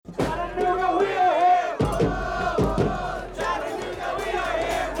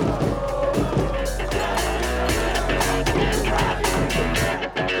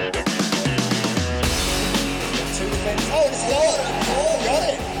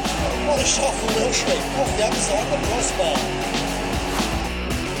shot from Wilshere off the outside of the crossbar.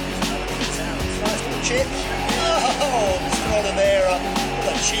 Nice little chip. Oh, Mr. Oliveira,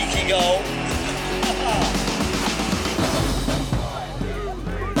 what a cheeky goal.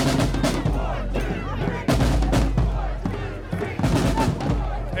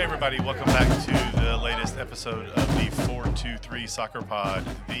 Hey everybody, welcome back to the latest episode of the 423 Soccer Pod,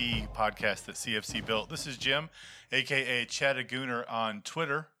 the podcast that CFC built. This is Jim, aka Chattagooner on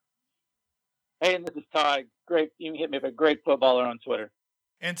Twitter. Hey, and this is Ty. Great, you can hit me up a great footballer on Twitter.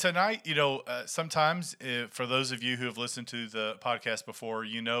 And tonight, sometimes for those of you who have listened to the podcast before,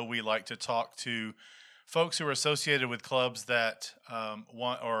 we like to talk to folks who are associated with clubs that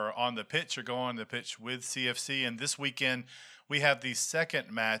want or on the pitch or go on the pitch with CFC. And this weekend, we have the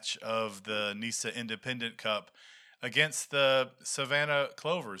second match of the NISA Independent Cup against the Savannah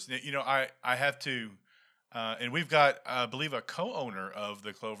Clovers. I have to, and we've got, I believe, a co-owner of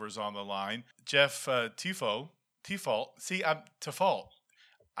the Clovers on the line, Jeff Thiffault. See, I'm Thiffault.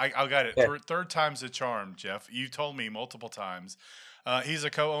 I got it. Yeah. Third time's a charm, Jeff. You told me multiple times. He's a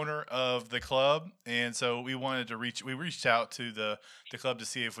co-owner of the club, and so we reached out to the club to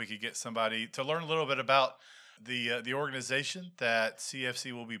see if we could get somebody to learn a little bit about the organization that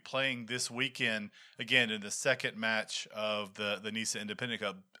CFC will be playing this weekend, again, in the second match of the NISA Independent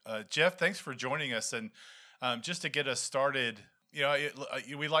Cup. Jeff, thanks for joining us. And just to get us started,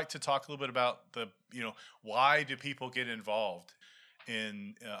 we like to talk a little bit about why do people get involved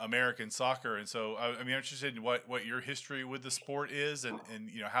in American soccer? And so I'm interested in what your history with the sport is, and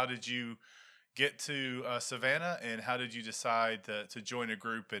how did you get to Savannah, and how did you decide to join a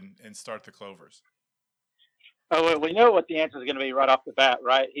group and start the Clovers? Oh, well, we know what the answer is going to be right off the bat,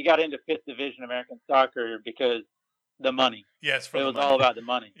 right? He got into 5th Division American soccer because the money. Yes, it was all about the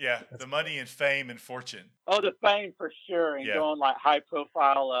money. Yeah, the money and fame and fortune. Oh, the fame for sure, and going like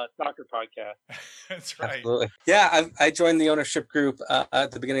high-profile soccer podcast. That's right. Absolutely. Yeah, I joined the ownership group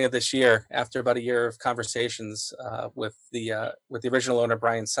at the beginning of this year after about a year of conversations with the original owner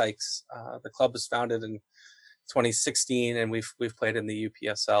Brian Sykes. The club was founded in 2016, and we've played in the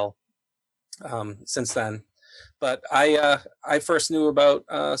UPSL since then. But I first knew about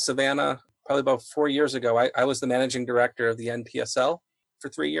Savannah probably about 4 years ago. I was the managing director of the NPSL for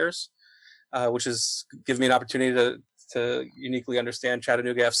 3 years, which has given me an opportunity to uniquely understand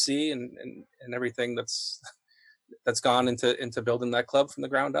Chattanooga FC and everything that's gone into building that club from the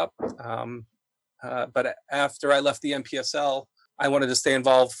ground up. But after I left the NPSL, I wanted to stay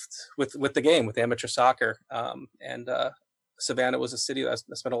involved with the game, with amateur soccer. And Savannah was a city that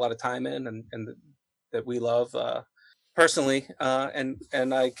I spent a lot of time in and that we love personally, and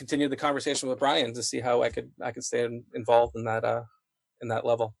I continued the conversation with Brian to see how I could stay involved in that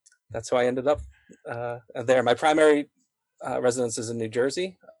level. That's how I ended up there. My primary residence is in New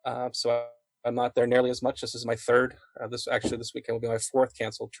Jersey, so I'm not there nearly as much. This is my third. This weekend will be my fourth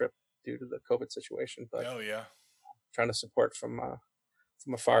canceled trip due to the COVID situation. But trying to support from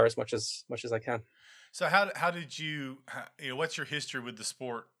afar as much as I can. So how did you what's your history with the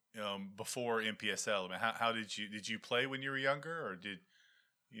sport? Before NPSL, I mean, how did you play when you were younger, or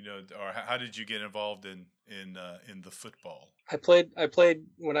or how did you get involved in the football? I played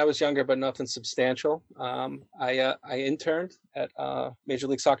when I was younger, but nothing substantial. I interned at Major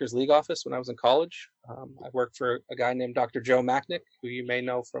League Soccer's league office when I was in college. I worked for a guy named Dr. Joe Macknick, who you may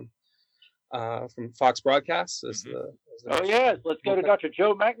know from Fox Broadcasts. Oh yes, let's go to Dr.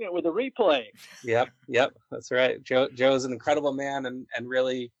 Joe Macknick with a replay. Yep, that's right. Joe is an incredible man and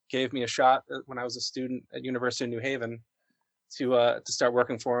really gave me a shot when I was a student at University of New Haven to start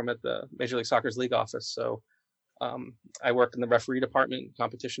working for him at the Major League Soccer's league office. So I worked in the referee department,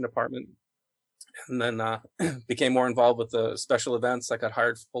 competition department, and then became more involved with the special events. I got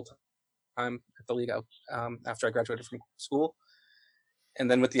hired full time at the league after I graduated from school. And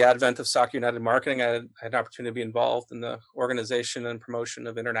then with the advent of Soccer United Marketing, I had an opportunity to be involved in the organization and promotion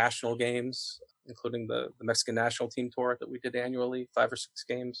of international games, including the Mexican national team tour that we did annually, 5 or 6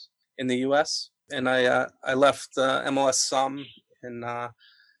 games in the U.S. And I left MLS Some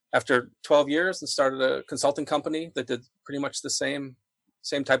after 12 years and started a consulting company that did pretty much the same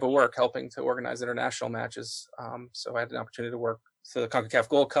type of work, helping to organize international matches. So I had an opportunity to work for the CONCACAF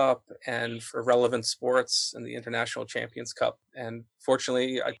Gold Cup and for Relevant Sports and the International Champions Cup. And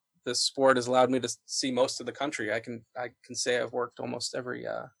fortunately, this sport has allowed me to see most of the country. I can say I've worked almost every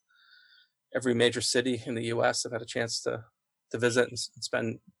major city in the U.S. I've had a chance to visit and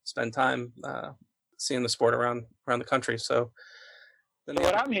spend time seeing the sport around the country. So than So the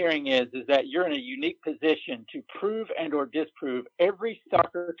what other. I'm hearing is that you're in a unique position to prove and or disprove every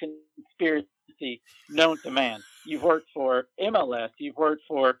soccer conspiracy known to man. You've worked for MLS, you've worked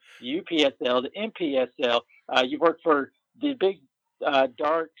for UPSL, the NPSL, you've worked for the big,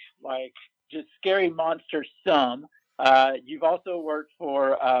 dark, like just scary monster Sum. You've also worked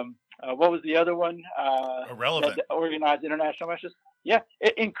for what was the other one that Irrelevant. organized international matches? Yeah,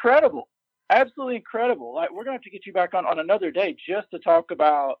 incredible. Absolutely incredible. Like we're gonna have to get you back on another day just to talk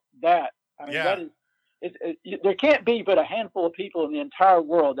about that. I mean, Yeah. that is there can't be but a handful of people in the entire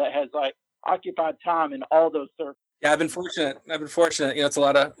world that has like occupied time in all those circles. Yeah, I've been fortunate. It's a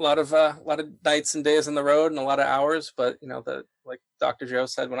lot of nights and days on the road and a lot of hours. But like Dr. Joe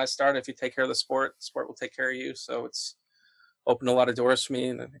said when I started, if you take care of the sport will take care of you. So it's opened a lot of doors for me,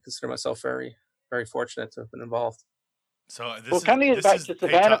 and I consider myself very, very fortunate to have been involved. So Well, kind of get back to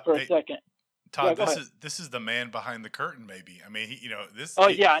Savannah for a second. Todd, Yeah, this is the man behind the curtain. Maybe I mean, Oh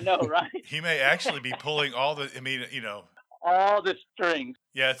yeah, I know, right? he may actually be pulling all the. I mean, all the strings.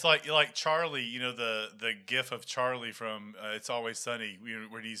 Yeah, it's like Charlie. The gif of Charlie from It's Always Sunny,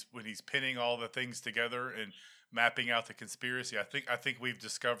 when he's pinning all the things together and mapping out the conspiracy. I think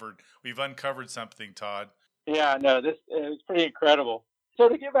we've uncovered something, Todd. Yeah, no, this is pretty incredible. So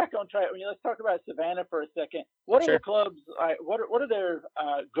to get back on track, let's talk about Savannah for a second. What are the clubs? What are their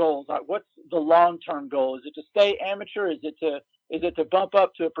goals? Like, what's the long-term goal? Is it to stay amateur? Is it to bump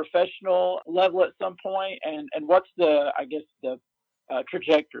up to a professional level at some point? And what's the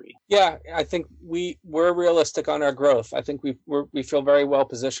trajectory? Yeah, I think we're realistic on our growth. I think we feel very well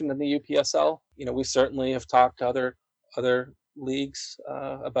positioned in the UPSL. We certainly have talked to other leagues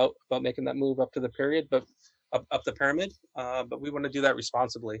about making that move up to the period, but up the pyramid. But we want to do that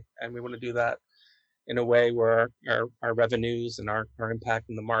responsibly, and we want to do that in a way where our revenues and our impact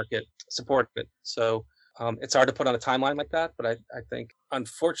in the market support it. So it's hard to put on a timeline like that, but I think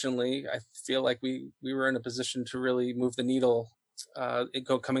unfortunately I feel like we were in a position to really move the needle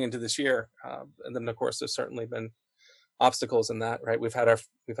coming into this year, and then of course there's certainly been obstacles in that, right? We've had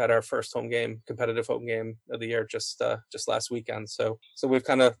our first competitive home game of the year just last weekend. So we've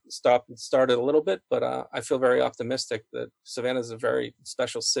kind of started a little bit, but I feel very optimistic that Savannah is a very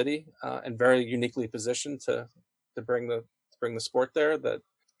special city and very uniquely positioned to bring the sport there. That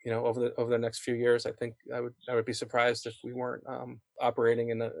over the next few years, I think I would be surprised if we weren't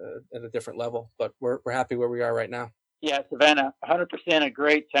operating at a different level. But we're happy where we are right now. Yeah, Savannah, 100% a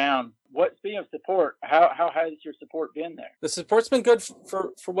great town. Speaking of support, how has your support been there? The support's been good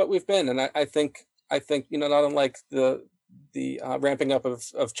for what we've been, and I think not unlike the ramping up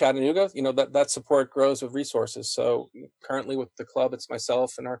of Chattanooga, that support grows with resources. So currently with the club, it's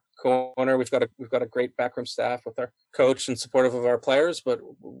myself and our co-owner. We've got a great backroom staff with our coach and supportive of our players, but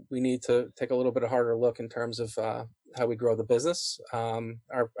we need to take a little bit of harder look in terms of how we grow the business.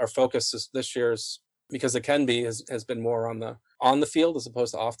 Our focus this year's, because it can be, has been more on the field as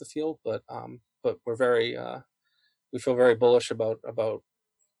opposed to off the field, but we're we feel very bullish about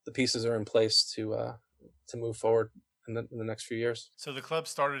the pieces are in place to move forward in the next few years. So the club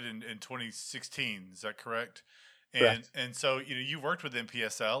started in 2016, is that correct? Correct. And so you worked with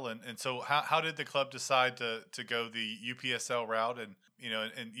NPSL, and so how did the club decide to go the UPSL route? And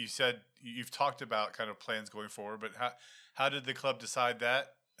and you said you've talked about kind of plans going forward, but how did the club decide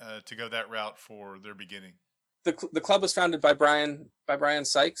that to go that route for their beginning? The club was founded by Brian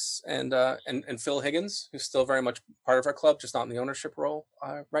Sykes and Phil Higgins, who's still very much part of our club, just not in the ownership role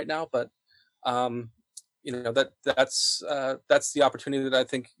right now. But that's the opportunity that I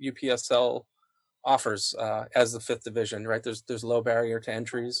think UPSL offers as the fifth division. Right, there's low barrier to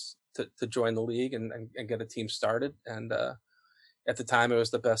entries to join the league and get a team started. And at the time, it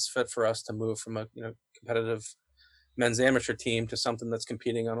was the best fit for us to move from a competitive men's amateur team to something that's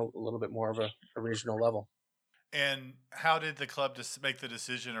competing on a little bit more of a regional level. And how did the club just make the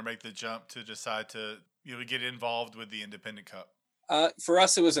decision or make the jump to decide to get involved with the Independent Cup? For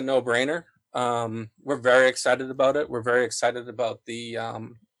us, it was a no-brainer. We're very excited about it. We're very excited about the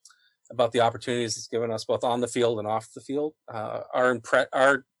opportunities it's given us both on the field and off the field. Our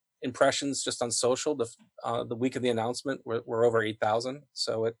impressions just on social the week of the announcement were over 8,000.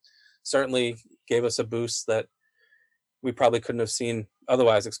 So it certainly gave us a boost that we probably couldn't have seen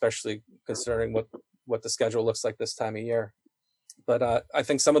otherwise, especially considering what the schedule looks like this time of year. But I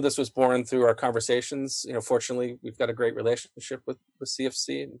think some of this was born through our conversations. Fortunately, we've got a great relationship with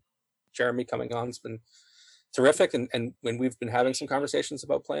CFC, and Jeremy coming on has been terrific. And when we've been having some conversations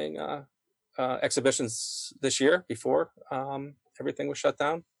about playing exhibitions this year before everything was shut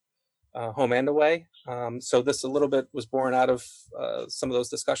down, home and away. So this a little bit was born out of some of those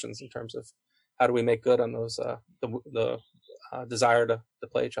discussions in terms of how do we make good on those the desire to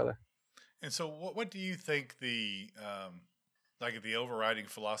play each other. And so, what do you think the overriding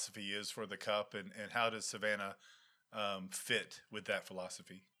philosophy is for the Cup, and how does Savannah fit with that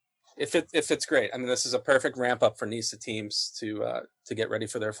philosophy? If it's great. I mean, this is a perfect ramp up for NISA teams to get ready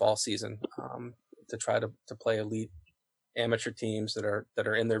for their fall season, to try to play elite amateur teams that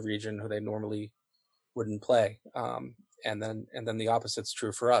are in their region who they normally wouldn't play. And then the opposite's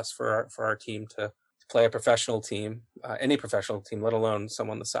true for us, for our team to play a professional team, any professional team, let alone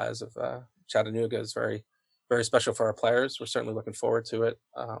someone the size of Chattanooga, is very, very special for our players. We're certainly looking forward to it.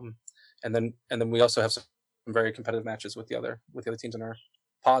 And then we also have some very competitive matches with the other teams in our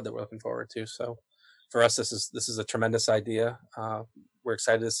pod that we're looking forward to. So for us, this is a tremendous idea. We're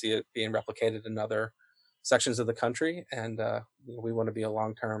excited to see it being replicated in other sections of the country, and we want to be a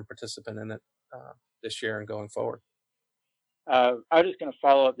long-term participant in it this year and going forward. I was just going to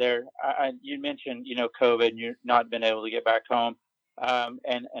follow up there. You mentioned, COVID, and you've not been able to get back home,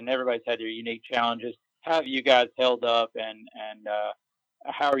 and everybody's had their unique challenges. How have you guys held up, and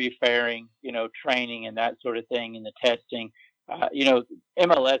how are you faring? Training and that sort of thing, and the testing.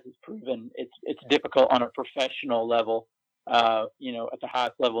 MLS has proven it's difficult on a professional level. At the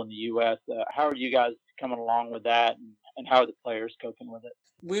highest level in the U.S. How are you guys coming along with that, and how are the players coping with it?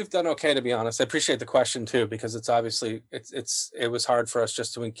 We've done okay, to be honest. I appreciate the question too, because it's obviously it was hard for us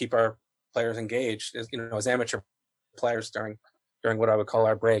just to keep our players engaged, as amateur players during what I would call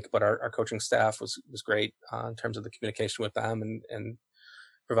our break. But our coaching staff was great in terms of the communication with them and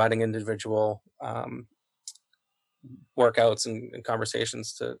providing individual workouts and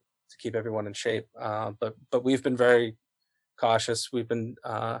conversations to keep everyone in shape. But we've been very cautious. We've been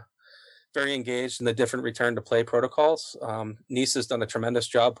very engaged in the different return to play protocols. Nice has done a tremendous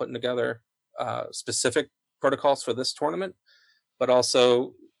job putting together specific protocols for this tournament, but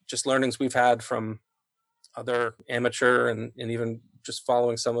also just learnings we've had from other amateur and even just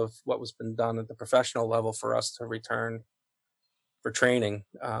following some of what was been done at the professional level for us to return for training,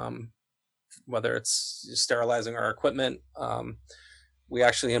 whether it's sterilizing our equipment. We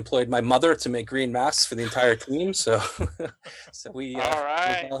actually employed my mother to make green masks for the entire team. So we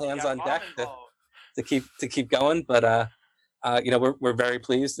all hands on deck to keep going. But we're very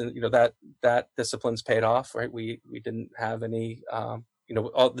pleased, and that discipline's paid off. Right, we didn't have any.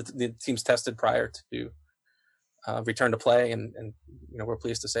 All the teams tested prior to return to play, and we're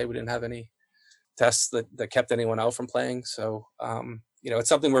pleased to say we didn't have any tests that kept anyone out from playing. So it's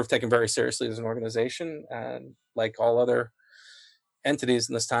something we're taking very seriously as an organization, and like all other entities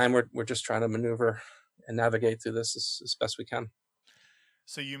in this time, we're just trying to maneuver and navigate through this as best we can.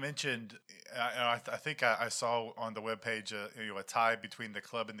 So you mentioned, I think I saw on the webpage, a tie between the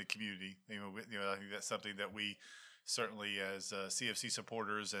club and the community. I think that's something that we certainly, as CFC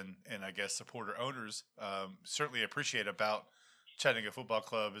supporters and I guess supporter owners, certainly appreciate about Chattanooga Football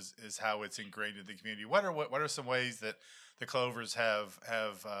Club is how it's ingrained in the community. What are some ways that the Clovers have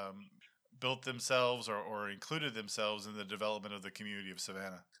built themselves or included themselves in the development of the community of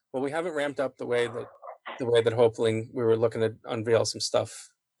Savannah? Well, we haven't ramped up the way that hopefully we were looking to unveil some stuff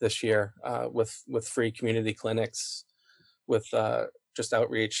this year with free community clinics, with just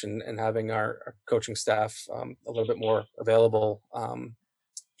outreach and having our coaching staff a little bit more available,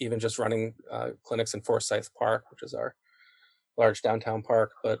 even just running clinics in Forsyth Park, which is our large downtown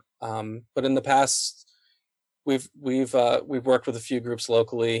park. But in the past, we've worked with a few groups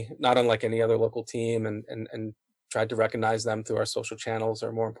locally, not unlike any other local team, and tried to recognize them through our social channels,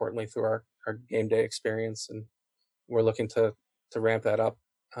 or more importantly through our game day experience. And we're looking to ramp that up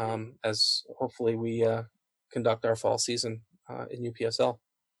as hopefully we conduct our fall season in UPSL.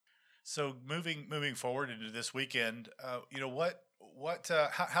 So moving forward into this weekend, how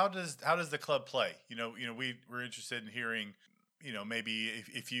does the club play? We're interested in hearing, maybe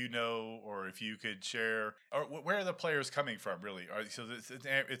if or if you could share, or where are the players coming from, really? So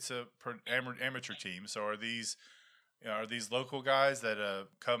it's a amateur team. So are these local guys that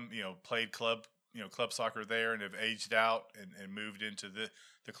come, played club soccer there and have aged out and moved into the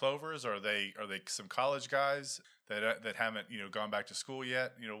Clovers? Or are they some college guys that haven't gone back to school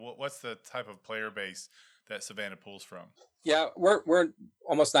yet? What's the type of player base that Savannah pulls from? Yeah, we're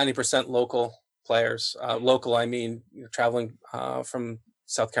almost 90% local players. Local, I mean, traveling from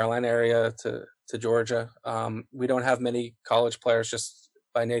South Carolina area to Georgia. We don't have many college players just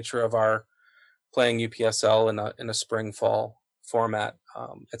by nature of our playing UPSL in a spring fall format.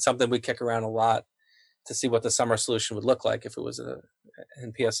 It's something we kick around a lot to see what the summer solution would look like if it was an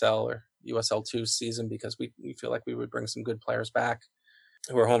PSL or USL2 season, because we feel like we would bring some good players back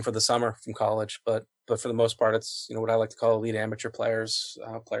who are home for the summer from college. But for the most part, it's what I like to call elite amateur players,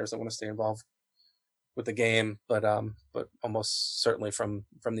 players that want to stay involved the game, but almost certainly from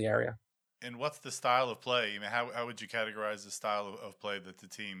the area. And what's the style of play? I mean, how would you categorize the style of play that the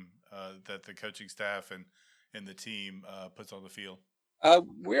team, that the coaching staff and the team puts on the field?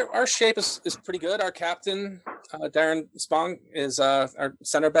 Our shape is pretty good. Our captain, Darren Spong, is our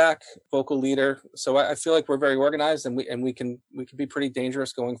center back, vocal leader. So I feel like we're very organized, and we can be pretty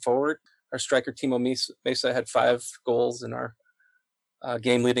dangerous going forward. Our striker Timo Mesa had 5 goals in our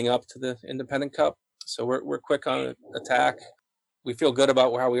game leading up to the Independent Cup. So we're quick on attack. We feel good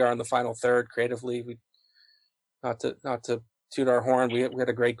about how we are in the final third creatively. We not to toot our horn. We had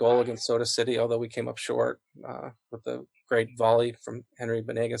a great goal against Soda City, although we came up short with a great volley from Henry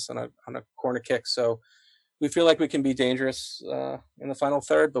Benegas on a corner kick. So we feel like we can be dangerous in the final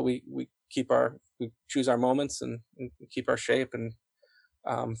third, but we choose our moments and keep our shape. And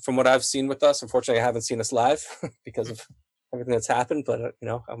from what I've seen with us, unfortunately, I haven't seen us live because of everything that's happened. But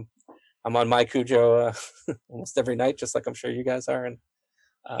I'm on my Cujo almost every night, just like I'm sure you guys are. And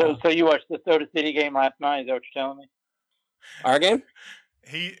so you watched the Soda City game last night? Is that what you're telling me? Our game?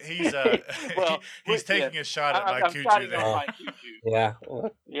 He's well, he's taking a shot at my Cujo there. Yeah,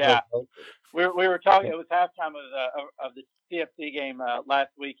 yeah. We were talking. It was halftime of the CFC game last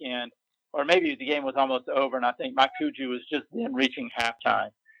weekend, or maybe the game was almost over, and I think my Cujo was just then reaching halftime.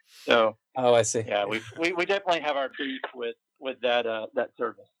 So. Oh, I see. Yeah, we definitely have our beef with that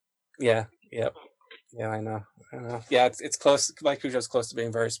service. Yeah. Yep. Yeah, I know. Yeah, it's close. My Cujo's close to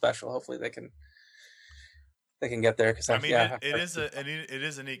being very special. Hopefully, they can get there. Because it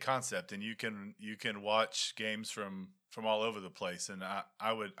is a neat concept, and you can watch games from all over the place. And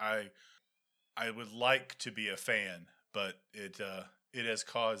I would like to be a fan, but it has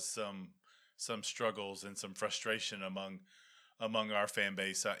caused some struggles and some frustration among our fan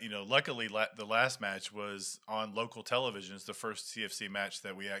base. Luckily the last match was on local television. It's the first CFC match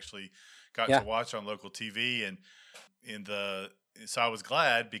that we actually got to watch on local TV, and so I was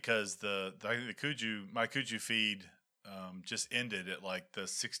glad because my Cujo feed just ended at like the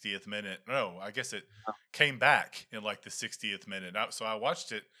 60th minute. No, I guess it came back in like the 60th minute. So I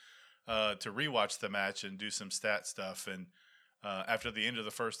watched it to rewatch the match and do some stat stuff. And after the end of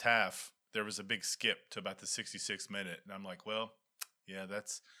the first half, there was a big skip to about the 66th minute. And I'm like, well, yeah,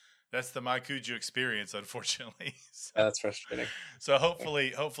 that's the my Cujo experience, unfortunately. So, yeah, that's frustrating. So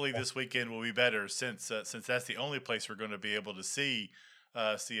hopefully this weekend will be better since that's the only place we're going to be able to see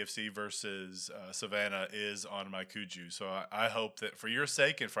CFC versus Savannah is on my Cujo. So I hope that for your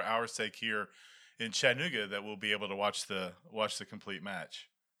sake and for our sake here in Chattanooga that we'll be able to watch the complete match.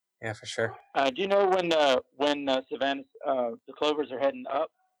 Yeah, for sure. Do you know when Savannah the Clovers are heading up?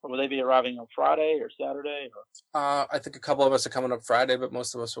 Or will they be arriving on Friday or Saturday? I think a couple of us are coming up Friday, but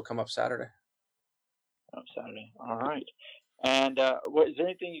most of us will come up Saturday. Saturday. All right. And is there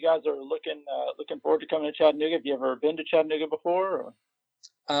anything you guys are looking forward to coming to Chattanooga? Have you ever been to Chattanooga before?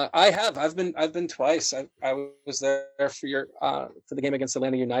 Or? I have. I've been twice. I was there for the game against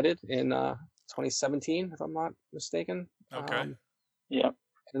Atlanta United in 2017, if I'm not mistaken. Okay. Yeah.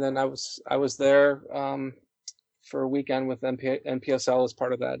 And then I was there for a weekend with NPSL as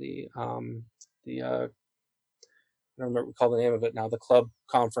part of that. I don't remember what we call the name of it now. The club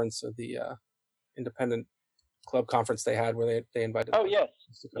conference, or the independent club conference they had, where they invited. Oh yes,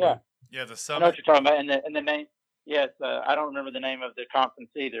 yeah. The summit. I know what you're talking about, and the name. Yes, I don't remember the name of the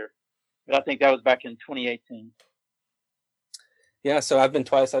conference either, but I think that was back in 2018. Yeah, so I've been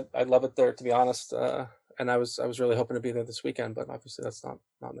twice. I love it there, to be honest. And I was really hoping to be there this weekend, but obviously that's not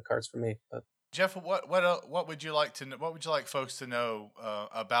in the cards for me. But Jeff, what would you like to know? What would you like folks to know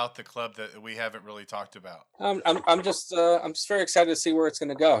about the club that we haven't really talked about? I'm just very excited to see where it's going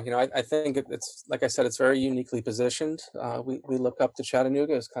to go. I think it's, like I said, it's very uniquely positioned. We look up to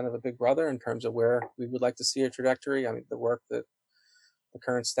Chattanooga as kind of a big brother in terms of where we would like to see a trajectory. I mean, the work that the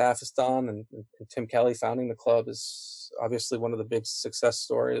current staff has done, and Tim Kelly founding the club is obviously one of the big success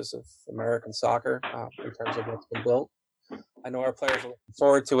stories of American soccer in terms of what's been built. I know our players are looking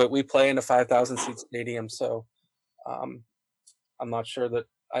forward to it. We play in a 5,000 seat stadium, so I'm not sure that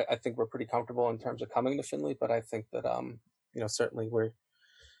I think we're pretty comfortable in terms of coming to Findlay, but I think that certainly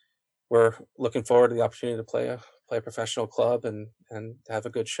we're looking forward to the opportunity to play a professional club and have a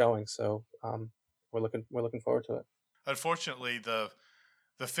good showing. So we're looking forward to it. Unfortunately, the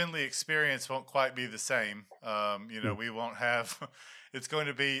Findlay experience won't quite be the same. We won't have. It's going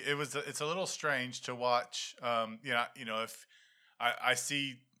to be. It's a little strange to watch. If I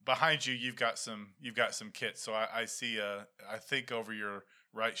see behind you, you've got some kits. So I see. I think over your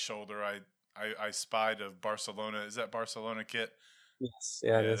right shoulder, I spied a Barcelona. Is that Barcelona kit? Yes.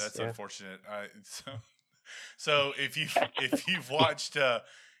 Yeah. It is. That's unfortunate. So if you've watched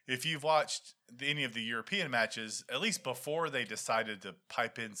if you've watched any of the European matches, at least before they decided to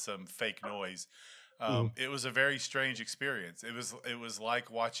pipe in some fake noise, it was a very strange experience. It was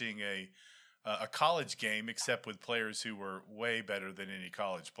like watching a college game, except with players who were way better than any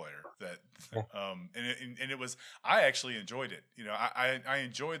college player. And it was. I actually enjoyed it. I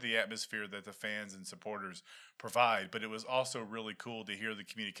enjoyed the atmosphere that the fans and supporters provide, but it was also really cool to hear the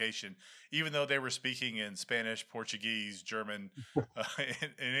communication, even though they were speaking in Spanish, Portuguese, German,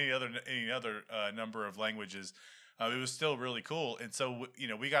 and any other number of languages. It was still really cool, and so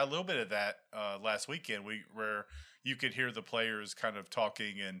we got a little bit of that last weekend. Where you could hear the players kind of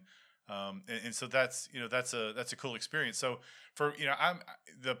talking, and so that's a cool experience. So for I'm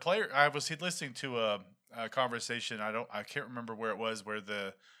the player. I was listening to a conversation. I can't remember where it was where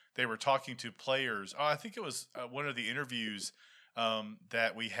they were talking to players. Oh, I think it was one of the interviews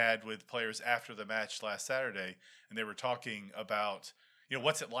that we had with players after the match last Saturday, and they were talking about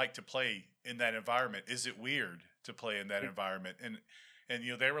what's it like to play in that environment. Is it weird to play in that environment? And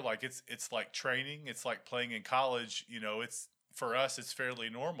they were like, it's like training. It's like playing in college. It's for us, it's fairly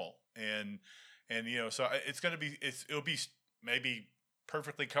normal. And so it'll be maybe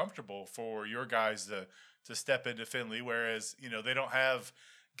perfectly comfortable for your guys to step into Finley, whereas they don't have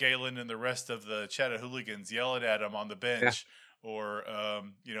Galen and the rest of the Chattahooligans yelling at them on the bench, or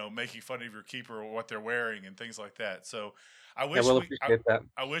making fun of your keeper or what they're wearing and things like that. So I wish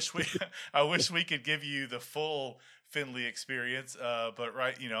I wish we could give you the full Finley experience, but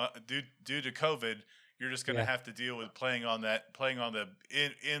due to COVID, you're just going to have to deal with playing in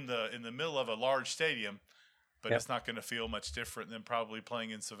the middle of a large stadium, but it's not going to feel much different than probably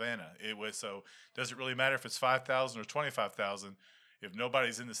playing in Savannah. Does it really matter if it's 5,000 or 25,000? If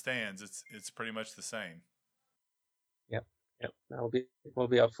nobody's in the stands, it's pretty much the same. Yep. We'll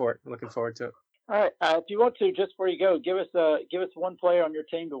be up for it. I'm looking forward to it. All right. If you want to, just before you go, give us one player on your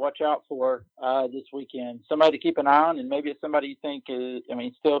team to watch out for this weekend. Somebody to keep an eye on, and maybe it's somebody you think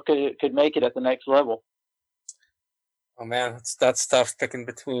still could make it at the next level. Oh man, that's tough picking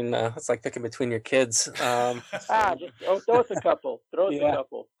between. It's like picking between your kids. Throw us a couple. A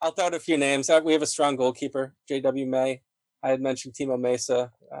couple. I'll throw out a few names. We have a strong goalkeeper, J.W. May. I had mentioned Timo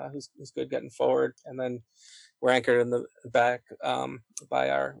Mesa, who's good getting forward, and then we're anchored in the back by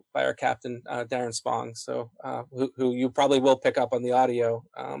our captain, Darren Spong. So who you probably will pick up on the audio,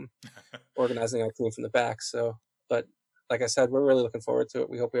 organizing our team from the back. So, but like I said, we're really looking forward to it.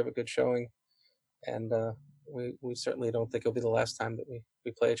 We hope we have a good showing, and we certainly don't think it'll be the last time that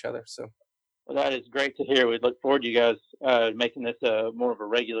we play each other. So, well, that is great to hear. We look forward to you guys making this more of a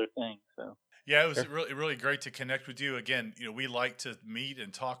regular thing. So. Yeah, it was really, really great to connect with you again. We like to meet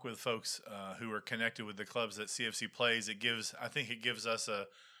and talk with folks who are connected with the clubs that CFC plays. I think it gives us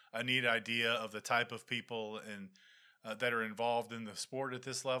a neat idea of the type of people and that are involved in the sport at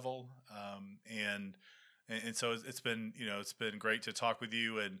this level. And so it's been great to talk with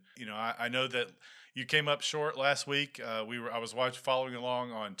you. And I know that you came up short last week. I was following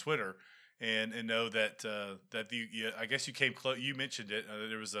along on Twitter. And know that I guess you came close. You mentioned it.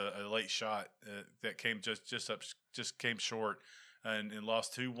 There was a late shot that came just came short, and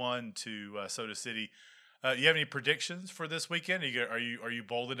lost 2-1 to Soda City. You have any predictions for this weekend? Are you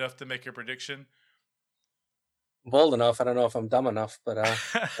bold enough to make a prediction? Bold enough. I don't know if I'm dumb enough, but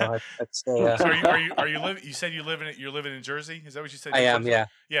I'd say. So are you living? You said you're living in Jersey. Is that what you said? I am. Yeah.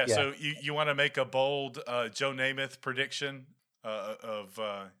 So you want to make a bold Joe Namath prediction of.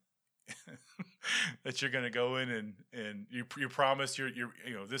 That you're going to go in and you promise you're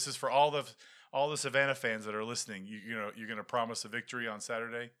this is for all the Savannah fans that are listening. You're going to promise a victory on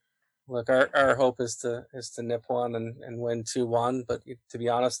Saturday. Look, our hope is to nip one and win 2-1. But to be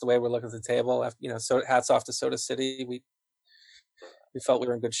honest, the way we're looking at the table, so hats off to Soda City. We felt we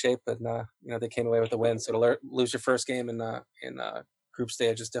were in good shape, but they came away with a win. So to lose your first game in group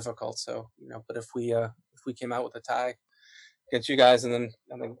stage is difficult. So but if we came out with a tie against you guys and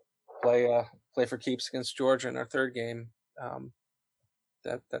then play for keeps against Georgia in our third game,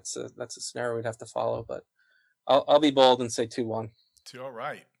 that's a scenario we'd have to follow. But I'll be bold and say 2-1. All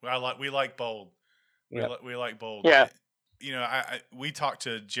right. Well, we like bold. We like bold. Yeah. We talked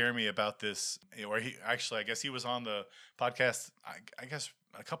to Jeremy about this, or I guess he was on the podcast, I guess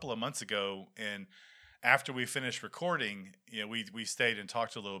a couple of months ago, and after we finished recording, we stayed and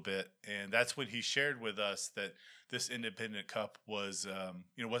talked a little bit, and that's when he shared with us that this Independent Cup was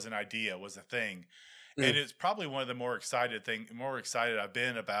an idea, was a thing, and it's probably one of the more excited I've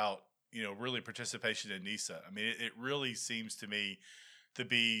been about really participation in NISA. I mean, it really seems to me to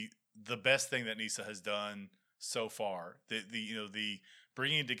be the best thing that NISA has done so far. The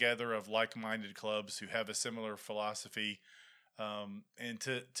bringing together of like-minded clubs who have a similar philosophy. and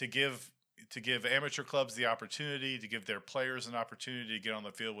to give amateur clubs the opportunity, to give their players an opportunity to get on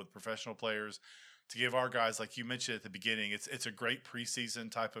the field with professional players, to give our guys, like you mentioned at the beginning, it's a great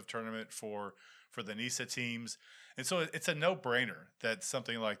preseason type of tournament for the NISA teams. And so it's a no-brainer that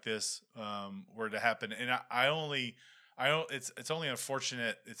something like this were to happen. And it's only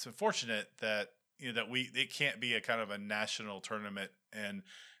unfortunate. It's unfortunate that it can't be a kind of a national tournament, and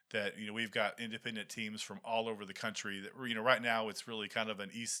that we've got independent teams from all over the country. That right now it's really kind of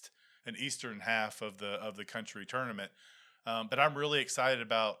an eastern half of the country tournament. But I'm really excited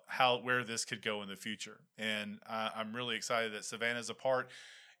about where this could go in the future, and I'm really excited that Savannah's a part.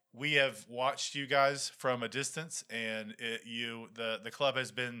 We have watched you guys from a distance, and the club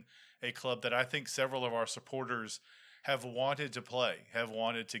has been a club that I think several of our supporters have wanted to play, have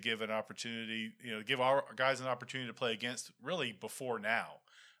wanted to give an opportunity, give our guys an opportunity to play against really before now.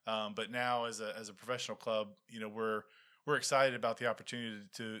 But now as a professional club, we're excited about the opportunity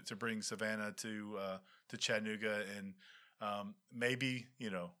to bring Savannah to Chattanooga, and maybe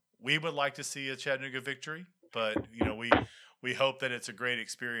we would like to see a Chattanooga victory, but we hope that it's a great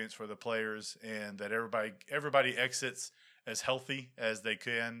experience for the players, and that everybody exits as healthy as they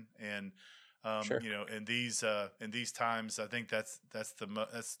can. And Sure. In these times, I think that's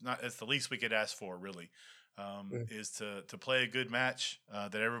the least we could ask for, really, is to play a good match,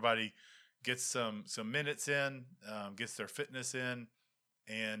 that everybody gets some minutes in, gets their fitness in,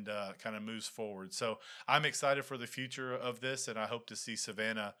 and kind of moves forward. So I'm excited for the future of this, and I hope to see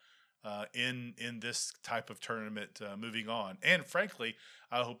Savannah in this type of tournament moving on. And frankly,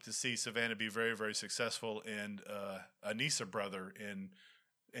 I hope to see Savannah be very, very successful, and a NISA brother in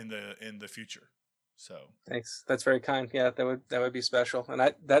the future. So Thanks. That's very kind. Yeah, that would be special.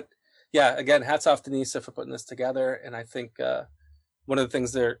 And again, hats off to NISA for putting this together. And I think one of the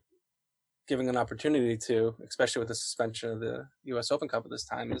things they're giving an opportunity to, especially with the suspension of the U.S. Open Cup at this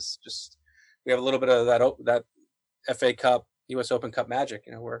time, is just we have a little bit of that FA Cup, U.S. Open Cup magic.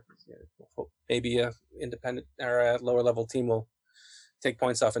 Where maybe a independent or a lower level team will take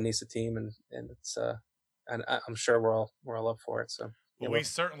points off a NISA team, and it's and I'm sure we're all up for it. So. Well, we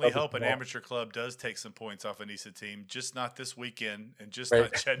certainly hope an amateur club does take some points off a NISA team, just not this weekend, and just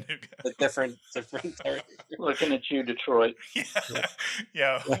not Chattanooga. The different territory. Looking at you, Detroit.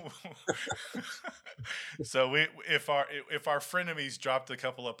 Yeah. So if our frenemies dropped a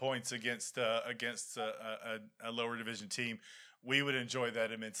couple of points against a lower division team, we would enjoy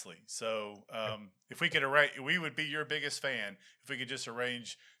that immensely. So if we could we would be your biggest fan if we could just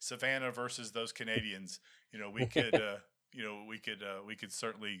arrange Savannah versus those Canadians. We could. We could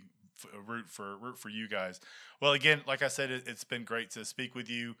certainly root for you guys. Well, again, like I said, it's been great to speak with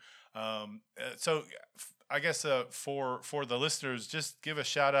you. So I guess for the listeners, just give a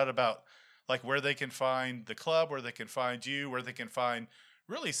shout out about like where they can find the club, where they can find you, where they can find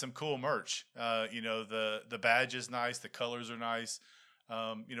really some cool merch. The badge is nice, the colors are nice.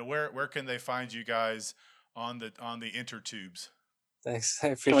 Where can they find you guys on the intertubes? Thanks.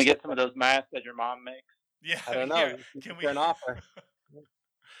 Can we get some of those masks that your mom makes? Yeah, I don't know. Yeah. Can we an offer?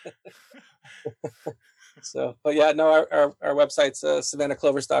 So, but yeah, no, our website's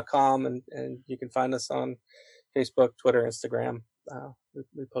savannahclovers.com, and you can find us on Facebook, Twitter, Instagram.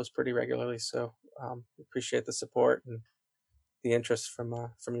 We post pretty regularly, so appreciate the support and the interest from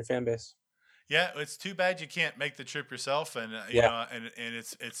your fan base. Yeah, it's too bad you can't make the trip yourself, and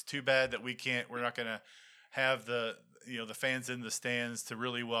it's too bad that we're not going to have the fans in the stands to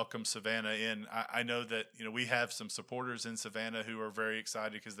really welcome Savannah in. I know that we have some supporters in Savannah who are very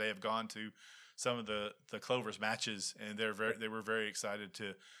excited because they have gone to some of the Clovers matches, and they were very excited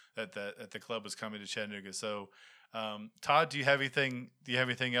that the club was coming to Chattanooga. So, Todd, do you have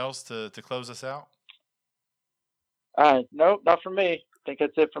anything else to close us out? Nope, not from me. I think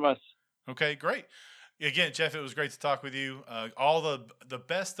that's it from us. Okay, great. Again, Jeff, it was great to talk with you. All the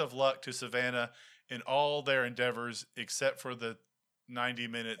best of luck to Savannah in all their endeavors, except for the 90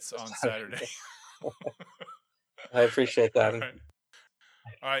 minutes on Saturday. I appreciate that. All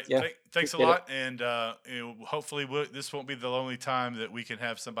right. Yeah, thanks a lot. And hopefully this won't be the only time that we can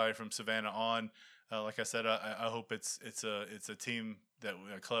have somebody from Savannah on. Like I said, I hope it's a team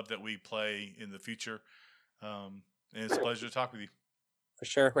a club that we play in the future. And it's a pleasure to talk with you. For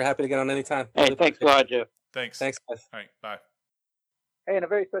sure. We're happy to get on anytime. Hey, thanks a lot, Jeff. Thanks, guys. All right. Bye. Hey, and a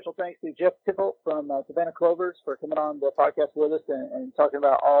very special thanks to Jeff Thiffault from Savannah Clovers for coming on the podcast with us and talking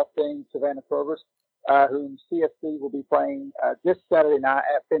about all things Savannah Clovers, whom CFC will be playing this Saturday night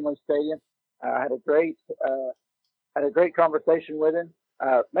at Finley Stadium. I had a great conversation with him.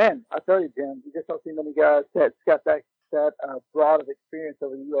 Man, I tell you, Jim, you just don't see many guys that's got that broad of experience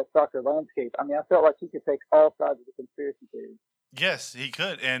over the U.S. soccer landscape. I mean, I felt like he could take all sides of the conspiracy theory. Yes, he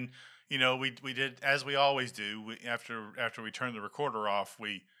could, and we did as we always do. After we turn the recorder off,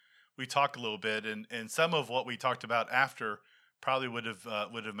 we talk a little bit, and some of what we talked about after probably would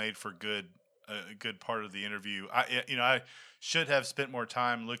have made for a good part of the interview. I should have spent more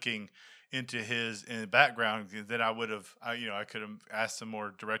time looking into his background than I would have. I could have asked some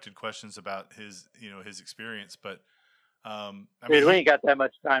more directed questions about his experience, but Dude, we ain't got that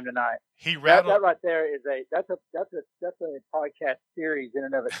much time tonight. He rattled. That right there is that's a podcast series in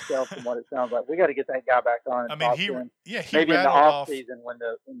and of itself. From what it sounds like, we got to get that guy back on. He maybe in the off season when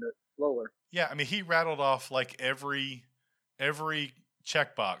the slower. Yeah, he rattled off like every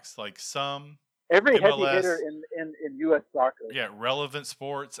checkbox, like every MLS, heavy hitter in U.S. soccer. Yeah, relevant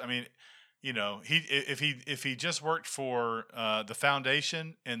sports. If he just worked for the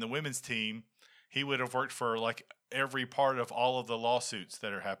foundation and the women's team, he would have worked for like every part of all of the lawsuits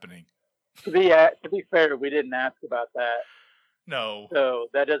that are happening. To be fair, we didn't ask about that. No. So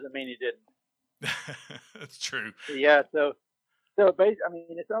that doesn't mean he didn't. That's true. Yeah. So basically,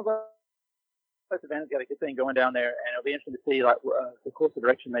 it sounds like Savannah's got a good thing going down there, and it'll be interesting to see like the course of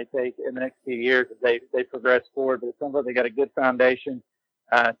direction they take in the next few years as they progress forward. But it sounds like they got a good foundation.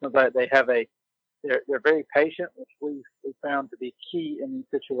 It sounds like they have they're very patient, which we found to be key in these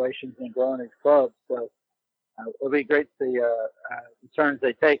situations and growing these clubs. So it'll be great to see the turns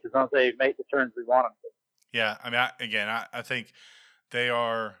they take as long as they make the turns we want them to. Yeah, I think they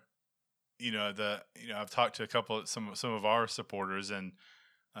are. I've talked to some of our supporters, and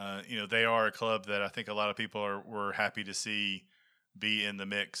they are a club that I think a lot of people were happy to see be in the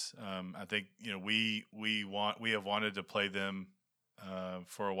mix. I think we have wanted to play them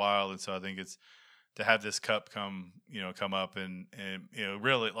for a while, and so I think it's to have this cup come up and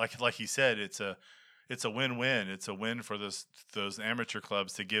really like he said, it's a win-win. It's a win for those amateur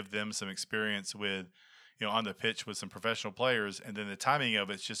clubs to give them some experience with on the pitch with some professional players, and then the timing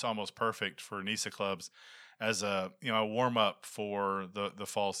of it's just almost perfect for NISA clubs as a warm up for the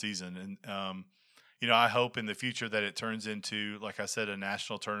fall season. And I hope in the future that it turns into, like I said, a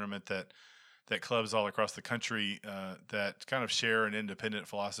national tournament that clubs all across the country that kind of share an independent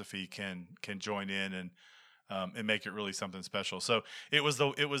philosophy can join in and make it really something special. So it was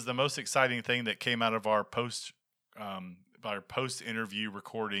the most exciting thing that came out of our post interview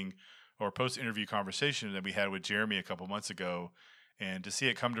recording or post interview conversation that we had with Jeremy a couple months ago, and to see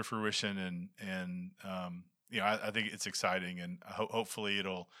it come to fruition and I think it's exciting, and hopefully it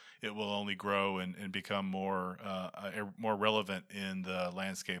will only grow and become more relevant in the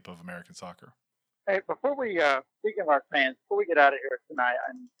landscape of American soccer. Hey, before we speaking of our fans, before we get out of here tonight,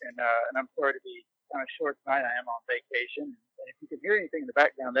 and I'm sorry to be kind of short tonight. I am on vacation, and if you can hear anything in the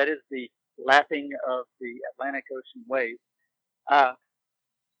background, that is the lapping of the Atlantic Ocean waves.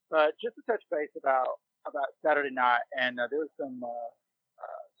 But just to touch base about Saturday night, and there was some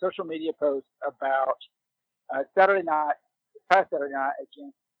social media posts about past Saturday night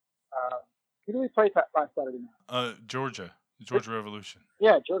against who do we play last Saturday night? Georgia Revolution.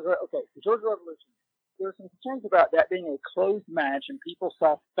 Yeah, Georgia. Okay, the Georgia Revolution. There were some concerns about that being a closed match, and people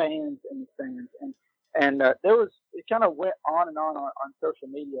saw fans in the stands, and it kind of went on and on social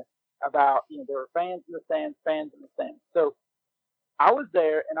media about there were fans in the stands. So I was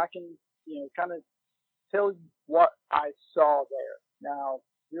there, and I can kind of tell you what I saw there. Now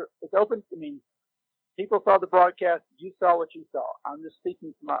it's open. People saw the broadcast. You saw what you saw. I'm just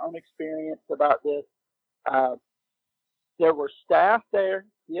speaking from my own experience about this. There were staff there,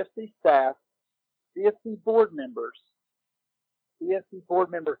 CFC staff, CFC board members, CFC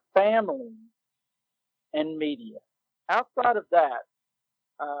board member families, and media. Outside of that,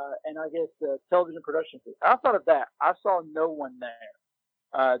 and I guess the television production crew. Outside of that, I saw no one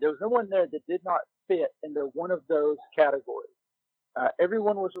there. There was no one there that did not fit into one of those categories.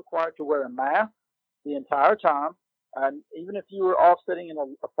 Everyone was required to wear a mask the entire time. Even if you were off sitting in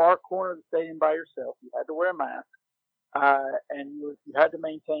a far corner of the stadium by yourself, you had to wear a mask. And you had to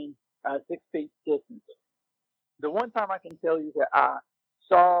maintain 6 feet distance. The one time I can tell you that I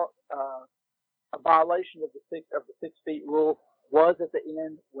saw a violation of the 6 feet rule was at the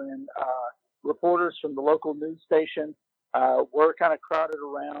end when reporters from the local news station were kind of crowded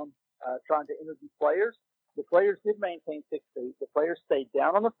around trying to interview players. The players did maintain 6 feet. The players stayed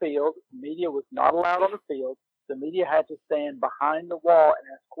down on the field. The media was not allowed on the field. The media had to stand behind the wall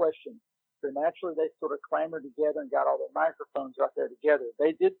and ask questions. So naturally, they sort of clamored together and got all their microphones right there together.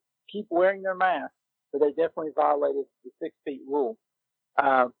 They did keep wearing their masks, but they definitely violated the 6 feet rule.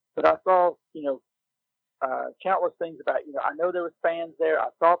 But I saw, countless things about, I know there was fans there. I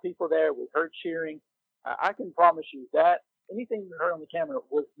saw people there. We heard cheering. I can promise you that anything you heard on the camera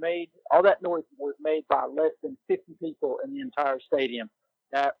was made. All that noise was made by less than 50 people in the entire stadium.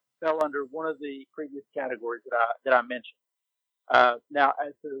 That fell under one of the previous categories that I mentioned. Now,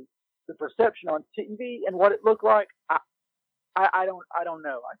 as to the perception on TV and what it looked like, I don't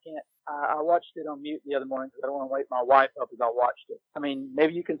know. I can't. I watched it on mute the other morning because I don't want to wake my wife up as I watched it. I mean,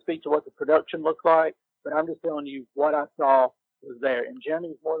 maybe you can speak to what the production looked like, but I'm just telling you what I saw was there. And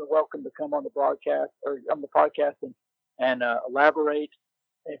Jeremy's more than welcome to come on the broadcast or on the podcast and elaborate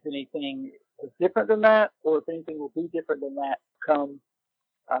if anything is different than that, or if anything will be different than that come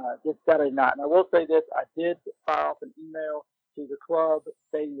this Saturday night. And I will say this: I did fire off an email to the club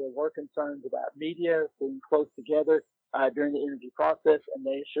stating there were concerns about media being close together during the interview process, and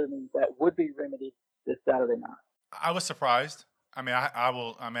they assured me that would be remedied this Saturday night. I was surprised. I mean, I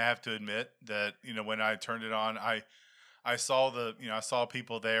have to admit that, when I turned it on, I saw I saw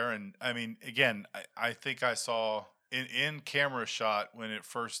people there, and I mean, again, I think I saw in camera shot when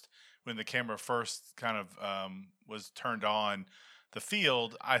the camera first kind of was turned on the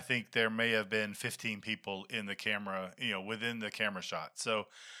field. I think there may have been 15 people in the camera, within the camera shot. So,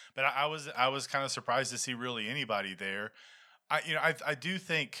 but I was kind of surprised to see really anybody there. I do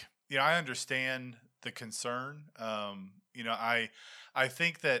think, I understand the concern. I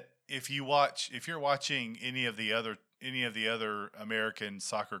think that if you're watching any of the other American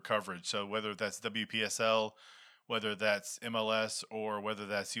soccer coverage, so whether that's WPSL, whether that's MLS, or whether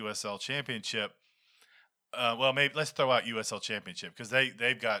that's USL Championship, well, maybe let's throw out USL Championship because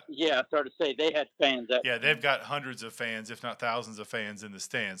they've got. Yeah, I started to say they had fans. They've got hundreds of fans, if not thousands of fans in the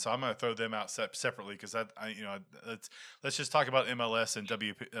stands. So I'm going to throw them out separately because let's just talk about MLS and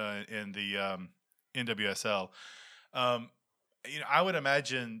NWSL. I would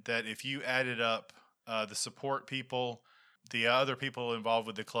imagine that if you added up the support people, the other people involved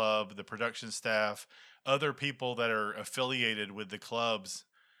with the club, the production staff, other people that are affiliated with the clubs,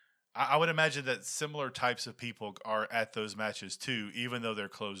 I would imagine that similar types of people are at those matches too, even though they're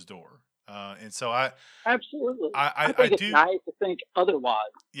closed door. And so absolutely. I think it's nice to think otherwise.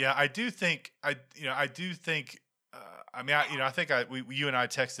 Yeah, I do think. I think. You and I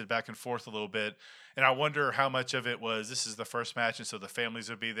texted back and forth a little bit, and I wonder how much of it was this is the first match, and so the families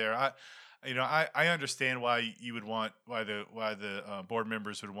would be there. I understand why you would want why the board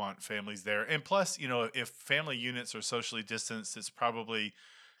members would want families there, and plus, if family units are socially distanced, it's probably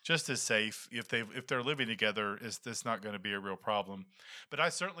just as safe if they're living together. Is this not going to be a real problem? But I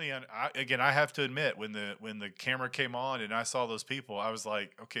certainly, I have to admit, when the camera came on and I saw those people, I was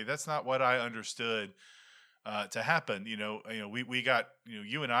like, okay, that's not what I understood to happen. We got,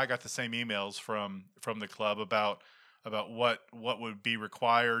 you and I got the same emails from the club about what would be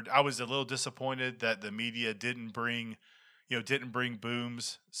required. I was a little disappointed that the media didn't bring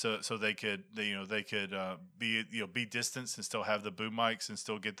booms so they could be distanced and still have the boom mics and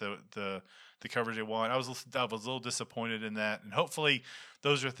still get the coverage they want. I was a little disappointed in that, and hopefully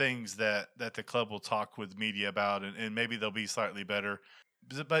those are things that the club will talk with media about, and maybe they'll be slightly better.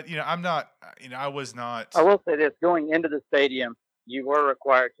 But I'm not. I was not. I will say this: going into the stadium, you were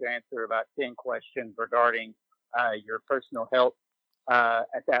required to answer about 10 questions regarding your personal health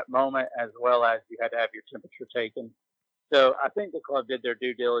at that moment, as well as you had to have your temperature taken. So I think the club did their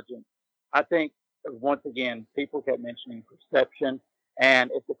due diligence. I think, once again, people kept mentioning perception,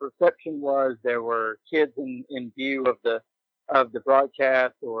 and if the perception was there were kids in view of the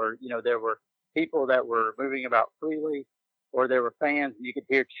broadcast, or there were people that were moving about freely, or there were fans and you could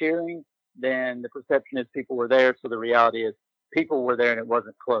hear cheering, then the perception is people were there. So the reality is people were there and it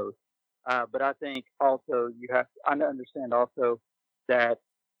wasn't closed. But I think also I understand also that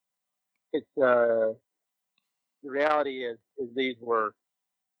it's the reality is these were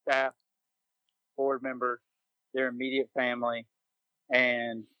staff, board members, their immediate family,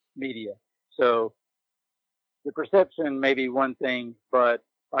 and media. So the perception may be one thing, but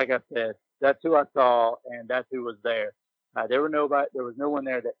like I said, that's who I saw and that's who was there. There was no one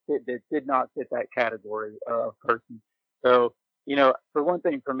there that did not fit that category of person. So, for one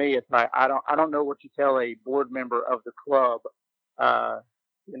thing, for me, it's like I don't know what you tell a board member of the club, that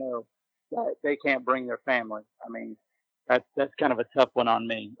they can't bring their family. I mean, that's kind of a tough one on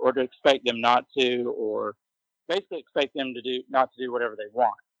me, or to expect them not to, or basically expect them to not to do whatever they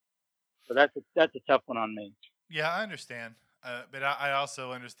want. So that's a tough one on me. Yeah, I understand. But I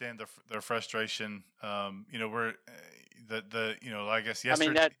also understand their frustration. Where I guess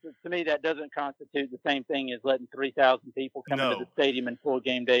yesterday. I mean, to me, that doesn't constitute the same thing as letting 3,000 people come into the stadium in full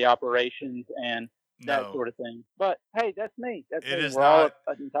game day operations and that sort of thing. But hey, that's me. We're all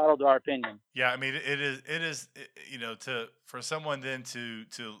entitled to our opinion. Yeah, I mean, it is for someone then to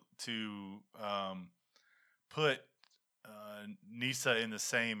put NISA in the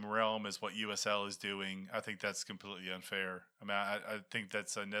same realm as what USL is doing, I think that's completely unfair. I mean, I think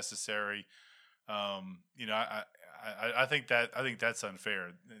that's unnecessary. I think that's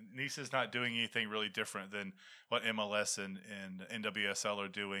unfair. NISA is not doing anything really different than what MLS and NWSL are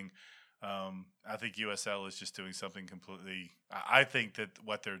doing. I think USL is just doing something completely. I think that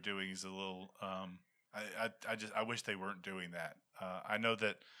what they're doing is a little. I wish they weren't doing that. I know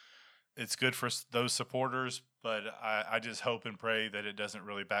that it's good for those supporters, but I just hope and pray that it doesn't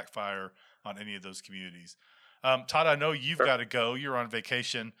really backfire on any of those communities. Todd, I know you've got to go. You're on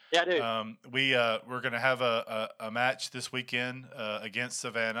vacation. Yeah, I do. We're going to have a match this weekend against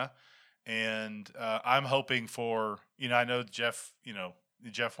Savannah, and I'm hoping for, I know Jeff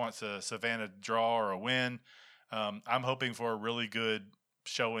wants a Savannah draw or a win. I'm hoping for a really good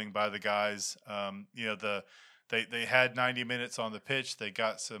showing by the guys. They had 90 minutes on the pitch. They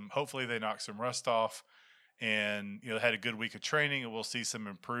got hopefully they knocked some rust off, and had a good week of training, and we'll see some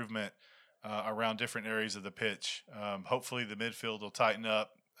improvement around different areas of the pitch. Hopefully the midfield will tighten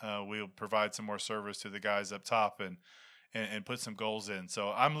up. We'll provide some more service to the guys up top and put some goals in.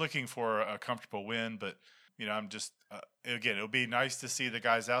 So I'm looking for a comfortable win, but I'm just again, it'll be nice to see the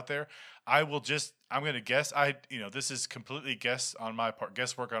guys out there. I'm going to guess. This is completely guesswork on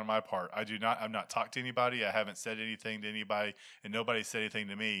my part. I've not talked to anybody. I haven't said anything to anybody, and nobody said anything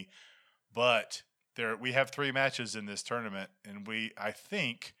to me. But we have 3 matches in this tournament, and I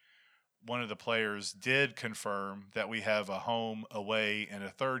think one of the players did confirm that we have a home, away, and a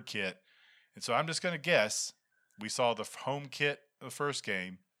third kit. And so I'm just going to guess we saw the home kit the first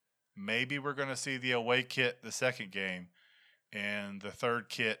game. Maybe we're going to see the away kit the second game and the third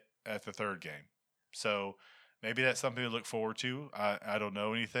kit at the third game. So maybe that's something to look forward to. I don't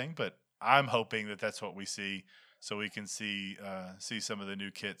know anything, but I'm hoping that that's what we see, so we can see some of the new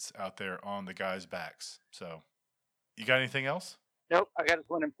kits out there on the guys' backs. So you got anything else? Nope, I got us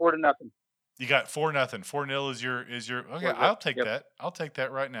winning 4-0. You got 4-0. 4-0 is your. Okay, I'll take that. I'll take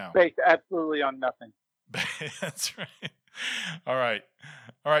that right now. Based absolutely on nothing. That's right. All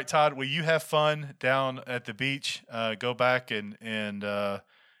right, Todd. Well, you have fun down at the beach. Go back and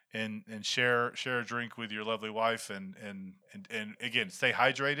share a drink with your lovely wife, and again, stay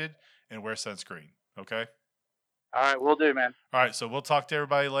hydrated and wear sunscreen. Okay. All right, we'll do, man. All right, so we'll talk to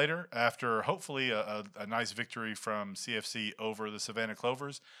everybody later after hopefully a nice victory from CFC over the Savannah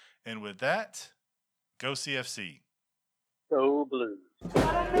Clovers. And with that, go CFC. Go Blues.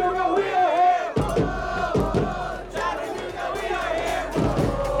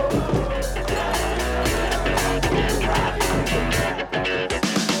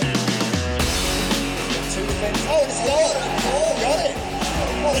 Oh, it's long. Oh, got it.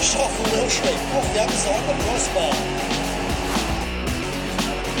 What a shot from Wilshere. Off the outside of the crossbar.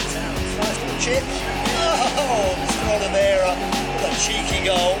 Nice little chip. Oh, Mr. Oliveira. What a cheeky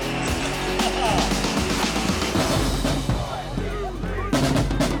goal.